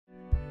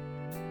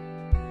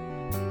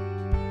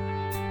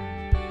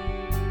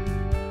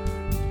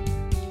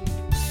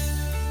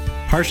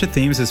Parsha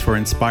Themes is for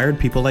inspired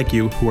people like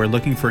you who are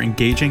looking for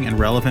engaging and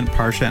relevant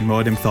Parsha and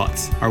Moedim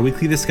thoughts. Our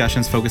weekly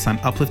discussions focus on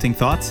uplifting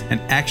thoughts and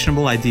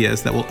actionable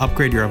ideas that will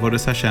upgrade your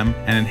Avodas Hashem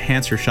and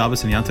enhance your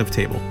Shabbos and Yom Tov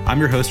table. I'm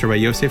your host, Rabbi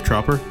Yosef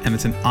Tropper, and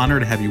it's an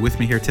honor to have you with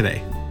me here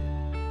today.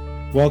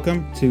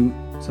 Welcome to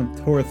some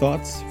Torah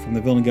thoughts from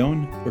the Vilna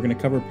Gaon. We're going to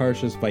cover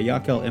Parshas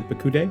Vayakel and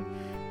Pekudei.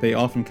 They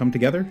often come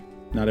together,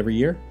 not every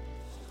year,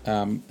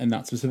 and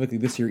not specifically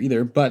this year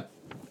either, but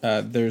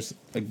there's,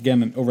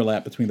 again, an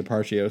overlap between the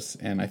Parshios,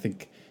 and I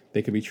think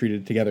they could be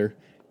treated together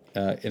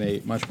in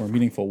a much more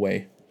meaningful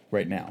way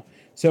right now.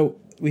 So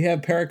we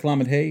have Perek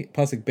Lamed Hey,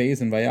 Pasuk Beis,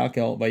 and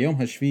Vayakel, Vayom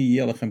Hashvi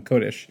Yeh Lechem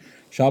Kodesh.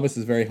 Shabbos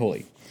is very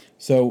holy.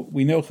 So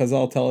we know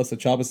Chazal tell us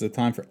that Shabbos is a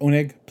time for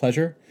oneg,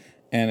 pleasure,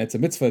 and it's a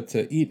mitzvah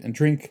to eat and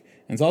drink,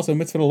 and it's also a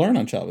mitzvah to learn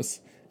on Shabbos.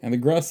 And the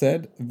Gra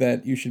said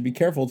that you should be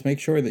careful to make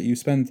sure that you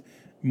spend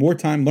more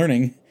time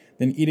learning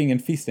than eating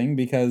and feasting,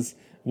 because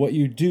what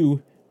you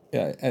do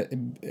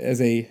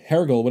as a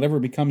hergel, whatever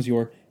becomes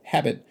your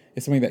habit,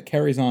 is something that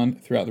carries on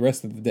throughout the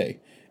rest of the day.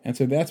 And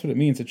so that's what it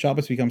means that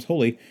Shabbos becomes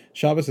holy.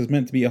 Shabbos is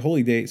meant to be a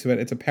holy day so that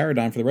it's a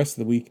paradigm for the rest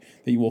of the week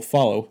that you will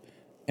follow.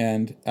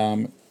 And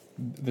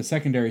the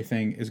secondary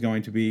thing is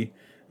going to be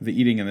the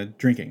eating and the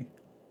drinking.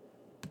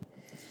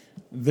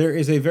 There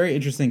is a very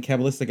interesting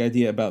Kabbalistic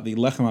idea about the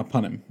Lechem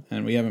HaPanim,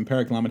 and we have in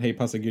Perek Lamed Hey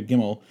Pasuk Yud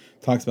Gimel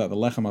talks about the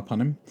Lechem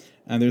HaPanim,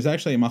 and there's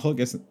actually a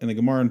machlokes in the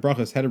Gemara and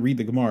Brachos how to read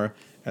the Gemara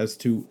as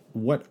to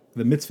what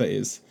the mitzvah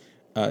is.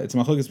 It's a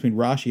machlokes between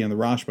Rashi and the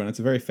Rashba, and it's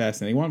a very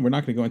fascinating one. We're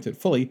not going to go into it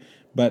fully,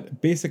 but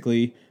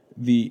basically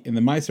in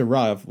the Ma'aser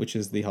Rav, which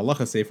is the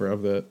halacha sefer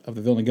of the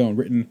Vilna Gaon,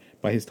 written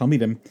by his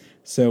Talmidim,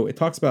 so it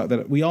talks about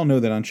that we all know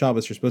that on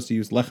Shabbos you're supposed to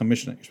use Lechem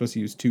Mishnah, you're supposed to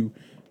use 2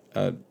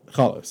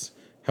 chalos.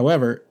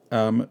 However,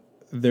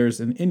 there's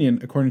an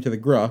inyan, according to the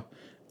Gra,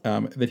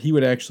 that he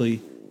would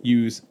actually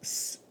use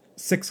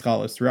 6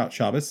 chalos throughout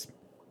Shabbos.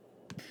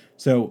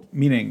 So,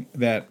 meaning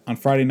that on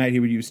Friday night he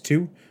would use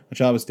 2, on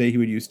Shabbos day he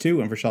would use 2,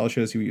 and for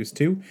Shalosh he would use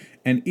 2,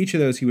 and each of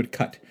those he would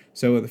cut.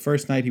 So the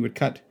first night he would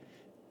cut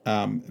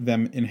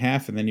them in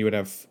half, and then you would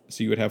have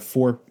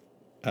 4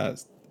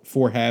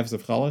 halves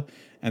of challah,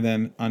 and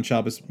then on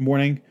Shabbos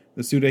morning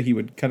the Suda he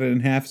would cut it in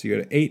half, so you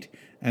had 8,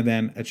 and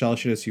then at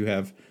Shalosh you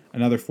have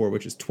another 4,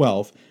 which is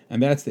 12,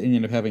 and that's the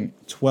inyan of having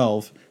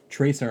 12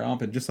 tracer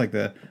ampin, just like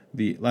the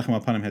Lechem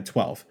HaPanim had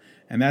 12,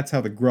 and that's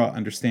how the Gra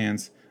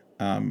understands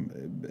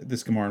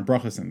this Gemara and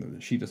Brachos and the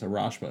Shitas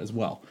Rashba as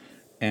well.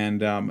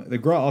 And the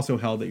Gra also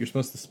held that you're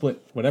supposed to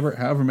split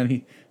however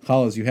many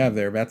challahs you have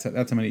there. That's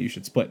how many you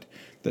should split.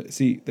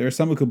 There are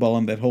some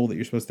Mekubalim that hold that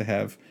you're supposed to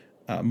have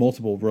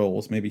multiple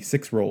rolls, maybe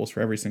 6 rolls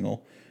for every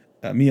single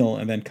meal,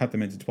 and then cut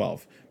them into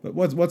 12. But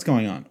what's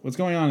going on? What's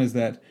going on is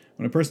that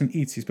when a person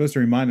eats, he's supposed to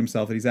remind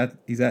himself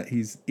that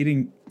he's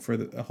eating for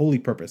a holy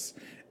purpose.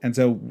 And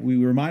so we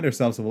remind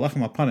ourselves of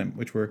Lechem HaPanim,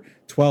 which were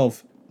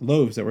 12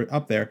 loaves that were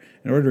up there,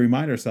 in order to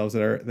remind ourselves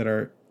that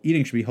our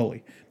eating should be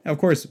holy. Now, of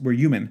course, we're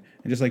human,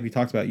 and just like we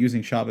talked about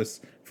using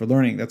Shabbos for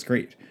learning, that's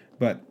great.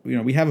 But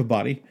we have a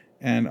body,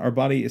 and our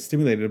body is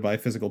stimulated by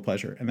physical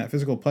pleasure, and that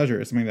physical pleasure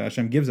is something that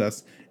Hashem gives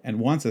us and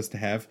wants us to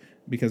have,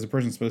 because a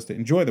person's supposed to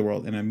enjoy the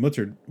world in a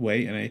mutter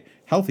way, in a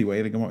healthy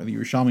way. The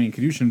Yerushalmi in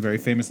Kedushin very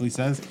famously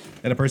says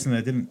that a person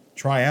that didn't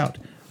try out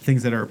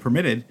things that are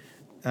permitted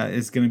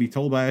is going to be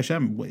told by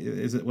Hashem,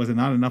 was it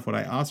not enough what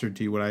I answered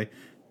to you, what I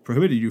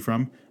prohibited you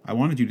from? I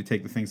wanted you to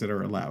take the things that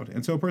are allowed.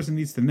 And so a person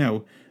needs to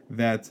know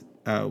that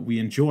we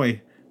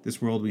enjoy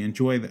this world, we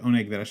enjoy the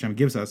oneg that Hashem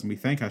gives us, and we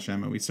thank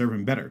Hashem and we serve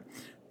Him better.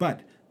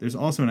 But there's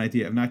also an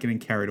idea of not getting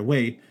carried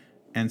away,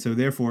 and so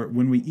therefore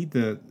when we eat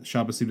the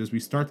Shabbos Sudas, we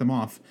start them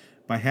off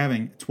by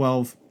having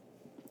 12,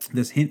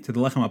 this hint to the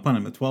Lechem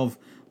HaPanim, the 12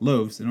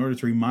 loaves, in order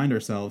to remind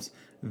ourselves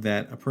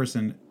that a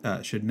person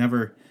should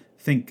never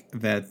think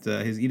that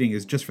his eating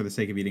is just for the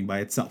sake of eating by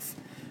itself.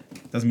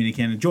 Doesn't mean he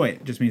can't enjoy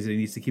it. It just means that he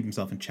needs to keep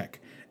himself in check.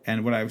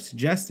 And what I would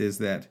suggest is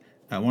that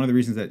one of the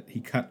reasons that he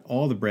cut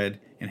all the bread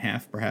in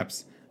half,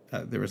 perhaps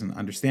there was an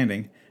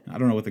understanding, and I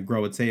don't know what the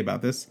Gra would say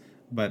about this,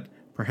 but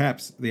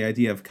perhaps the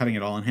idea of cutting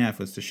it all in half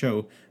was to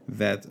show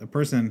that a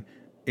person,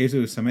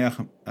 Ezu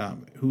Sameach,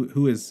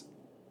 who is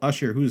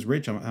Asher, who is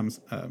rich,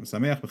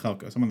 Sameach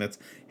B'chalko, someone that's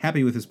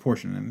happy with his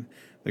portion. And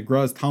the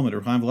Gra's Talmud,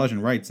 or Chaim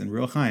Volozhin, writes in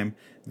Real Chaim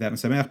that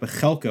Sameach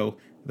B'chalko,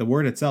 the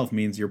word itself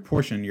means your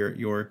portion,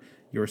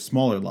 your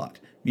smaller lot,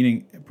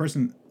 meaning a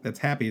person that's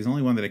happy is the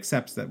only one that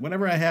accepts that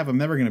whatever I have, I'm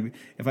never going to be,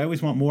 if I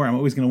always want more, I'm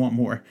always going to want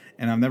more,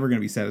 and I'm never going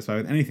to be satisfied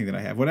with anything that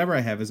I have. Whatever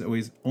I have is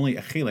always only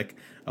a chelik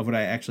of what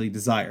I actually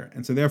desire.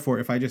 And so therefore,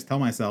 if I just tell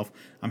myself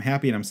I'm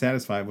happy and I'm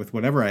satisfied with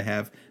whatever I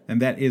have, then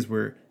that is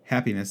where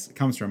happiness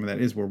comes from, and that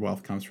is where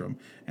wealth comes from.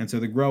 And so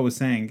the Gra was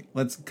saying,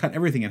 let's cut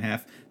everything in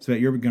half so that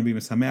you're going to be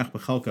mesameach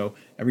b'chalko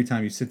every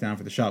time you sit down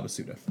for the Shabbos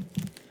Suda.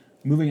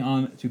 Moving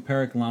on to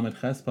Perek Lamed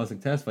Ches,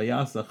 Pasuk Tes,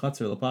 Vayas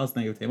Zachatzer Lapas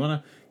Negev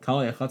Teimana,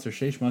 Kalei Achatzer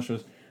Sheish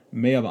Mashos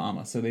Mea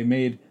Ba'ama. So they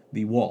made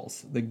the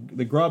walls. The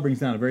Gra brings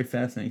down a very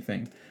fascinating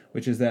thing,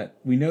 which is that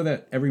we know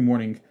that every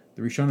morning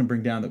the Rishonim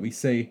bring down that we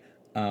say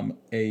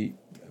a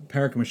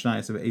Perek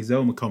Mishnayos of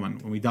Ezo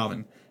Mekoman when we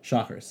daven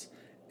Shachars.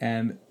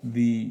 And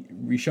the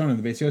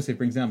Rishonim, the Beis Yosef,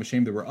 brings down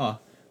B'Shem the Ra'ah,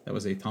 that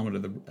was a Talmud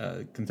of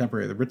the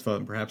contemporary of the Ritva,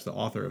 and perhaps the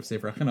author of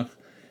Sefer HaChinuch.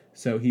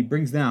 So he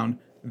brings down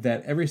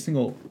that every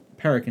single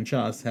parak in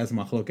Shas has a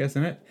machlokes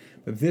in it,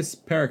 but this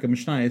parak of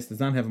Mishnayos does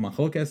not have a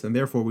machlokes, and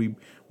therefore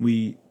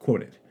we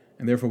quote it.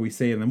 And therefore we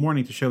say in the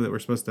morning to show that we're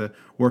supposed to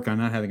work on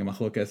not having a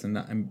machlokes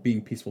and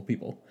being peaceful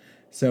people.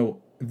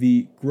 So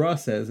the Gra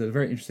says a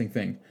very interesting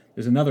thing.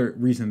 There's another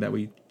reason that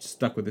we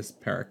stuck with this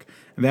parak,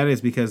 and that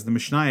is because the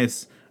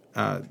Mishnayos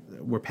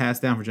were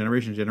passed down from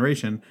generation to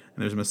generation, and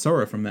there's a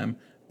Masorah from them.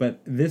 But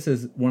this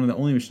is one of the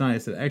only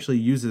Mishnayos that actually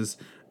uses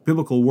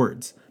biblical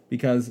words,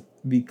 because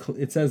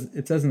it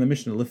says in the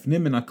Mishnah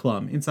lifnim min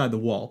aklam, inside the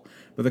wall,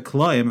 but the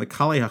kalayim, the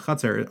kalei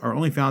hachatzer, are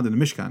only found in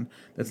the Mishkan.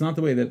 That's not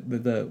the way that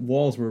the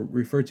walls were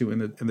referred to in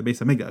the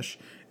Beis Hamikdash.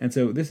 And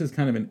so this is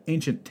kind of an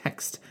ancient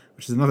text,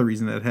 which is another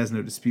reason that it has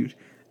no dispute.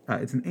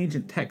 It's an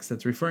ancient text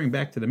that's referring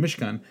back to the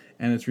Mishkan,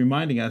 and it's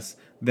reminding us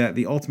that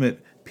the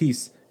ultimate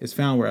peace is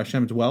found where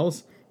Hashem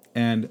dwells.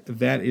 And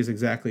that is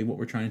exactly what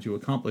we're trying to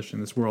accomplish in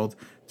this world,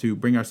 to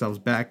bring ourselves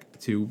back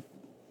to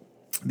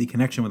the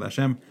connection with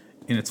Hashem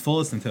in its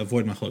fullest and to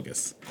avoid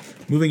machlokas.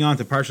 Moving on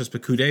to Parshas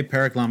Pekudei,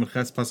 Perek Lamed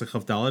Ches Pasuk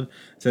Chav Daled,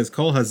 it says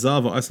Kol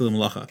Hazav V'Asel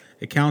Malacha.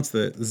 It counts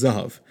the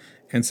Zahav,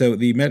 and so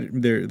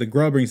the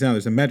Gra brings down.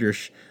 There's a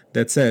Medrash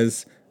that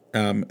says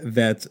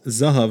that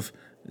Zahav,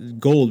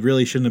 gold,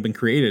 really shouldn't have been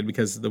created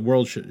because the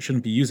world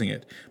shouldn't be using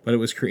it, but it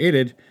was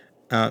created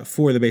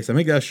for the Beis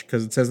Hamikdash,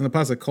 because it says in the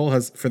pasuk, "Kol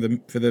has for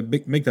the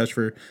big Mikdash,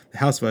 for the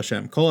house of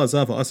Hashem." Kol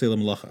hazav ha'asei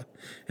l'melacha,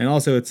 and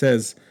also it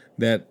says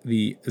that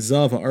the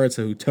zav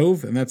ha'aretzahu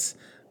tov, and that's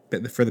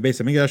for the Beis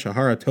Hamikdash,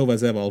 Ahara tov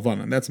hazev alvan,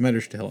 and that's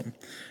Medrash Tehillim.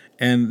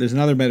 And there's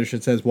another Medrash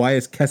that says, why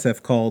is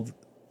kesef called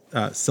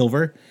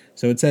silver?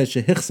 So it says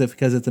shehichsef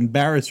because it's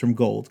embarrassed from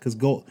gold,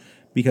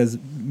 because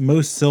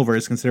most silver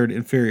is considered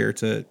inferior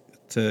to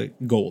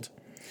gold.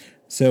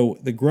 So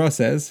the Gra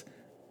says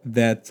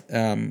that.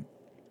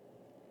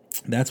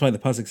 That's why the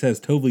pasuk says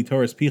 "Tovli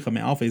Torahs picha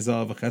me'alfei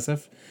zahav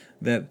v'chesef,"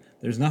 that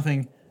there's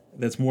nothing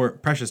that's more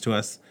precious to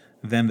us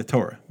than the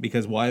Torah,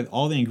 because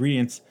all the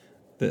ingredients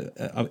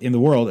in the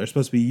world are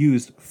supposed to be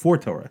used for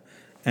Torah.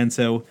 And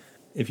so,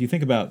 if you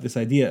think about this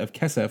idea of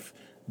kesef,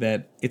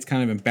 that it's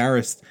kind of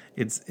embarrassed,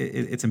 it's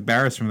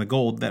embarrassed from the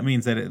gold. That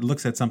means that it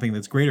looks at something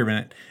that's greater than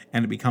it,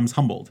 and it becomes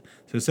humbled.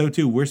 So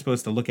too, we're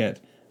supposed to look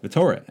at the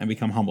Torah and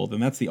become humbled,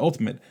 and that's the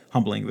ultimate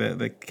humbling.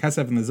 The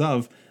kesef and the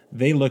zav,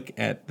 they look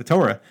at the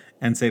Torah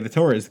and say the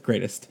Torah is the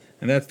greatest,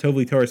 and that's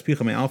Tovli Torahs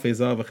picha me'alfei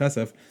zahav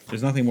v'chesef.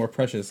 There's nothing more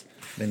precious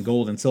than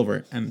gold and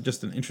silver. And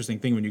just an interesting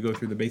thing when you go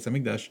through the Beis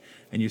Hamikdash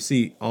and you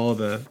see all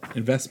the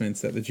investments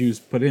that the Jews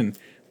put in,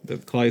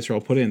 that Klal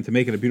Yisrael put in to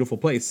make it a beautiful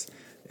place.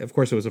 Of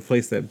course, it was a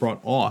place that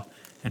brought awe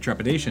and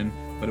trepidation,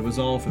 but it was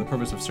all for the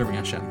purpose of serving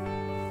Hashem.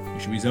 You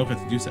should be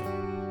zocheh to do so.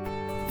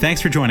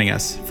 Thanks for joining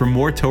us. For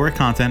more Torah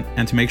content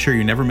and to make sure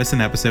you never miss an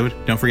episode,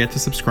 don't forget to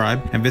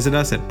subscribe and visit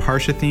us at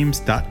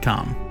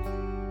parshathemes.com.